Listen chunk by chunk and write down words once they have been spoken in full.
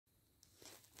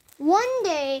One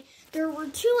day, there were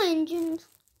two engines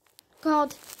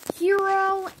called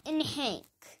Hiro and Hank.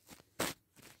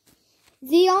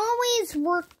 They always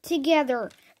worked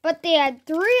together, but they had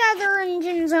three other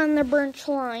engines on the branch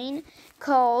line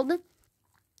called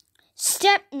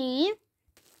Stepney,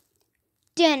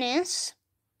 Dennis,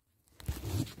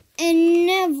 and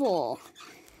Neville.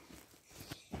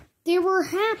 They were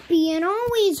happy and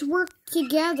always worked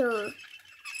together.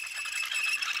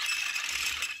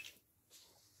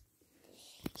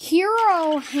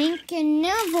 Hiro, Hank, and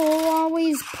Neville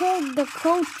always pulled the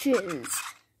coaches.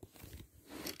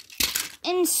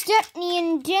 And Stepney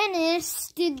and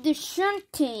Dennis did the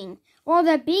shunting, while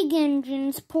the big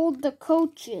engines pulled the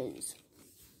coaches.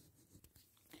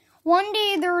 One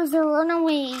day there was a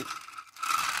runaway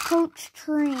coach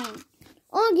train.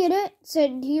 "I'll get it,"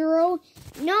 said Hiro.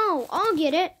 "No, I'll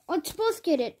get it. Let's both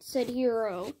get it," said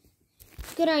Hiro.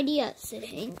 "Good idea," said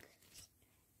Hank.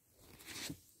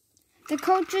 The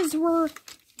coaches were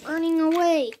running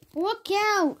away. "Look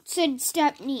out," said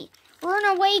Stepney.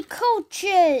 "Runaway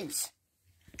coaches!"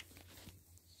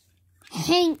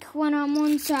 Hank went on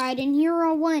one side and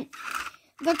Hiro went.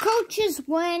 The coaches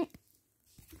went,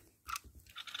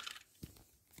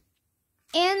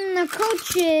 and the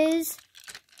coaches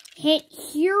hit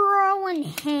Hiro and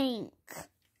Hank.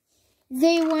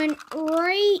 They went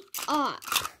right up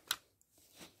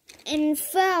and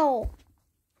fell.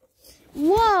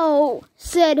 "Whoa,"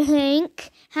 said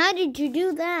Hank. "How did you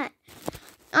do that?"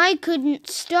 "I couldn't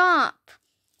stop."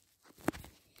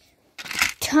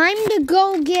 "Time to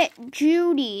go get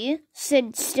Judy,"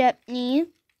 said Stepney.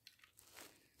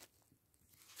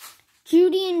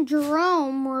 Judy and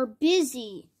Jerome were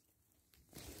busy,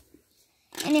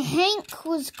 and Hank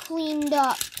was cleaned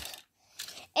up.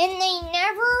 And they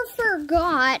never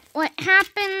forgot what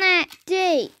happened that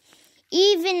day.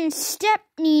 Even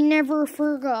Stepney never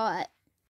forgot.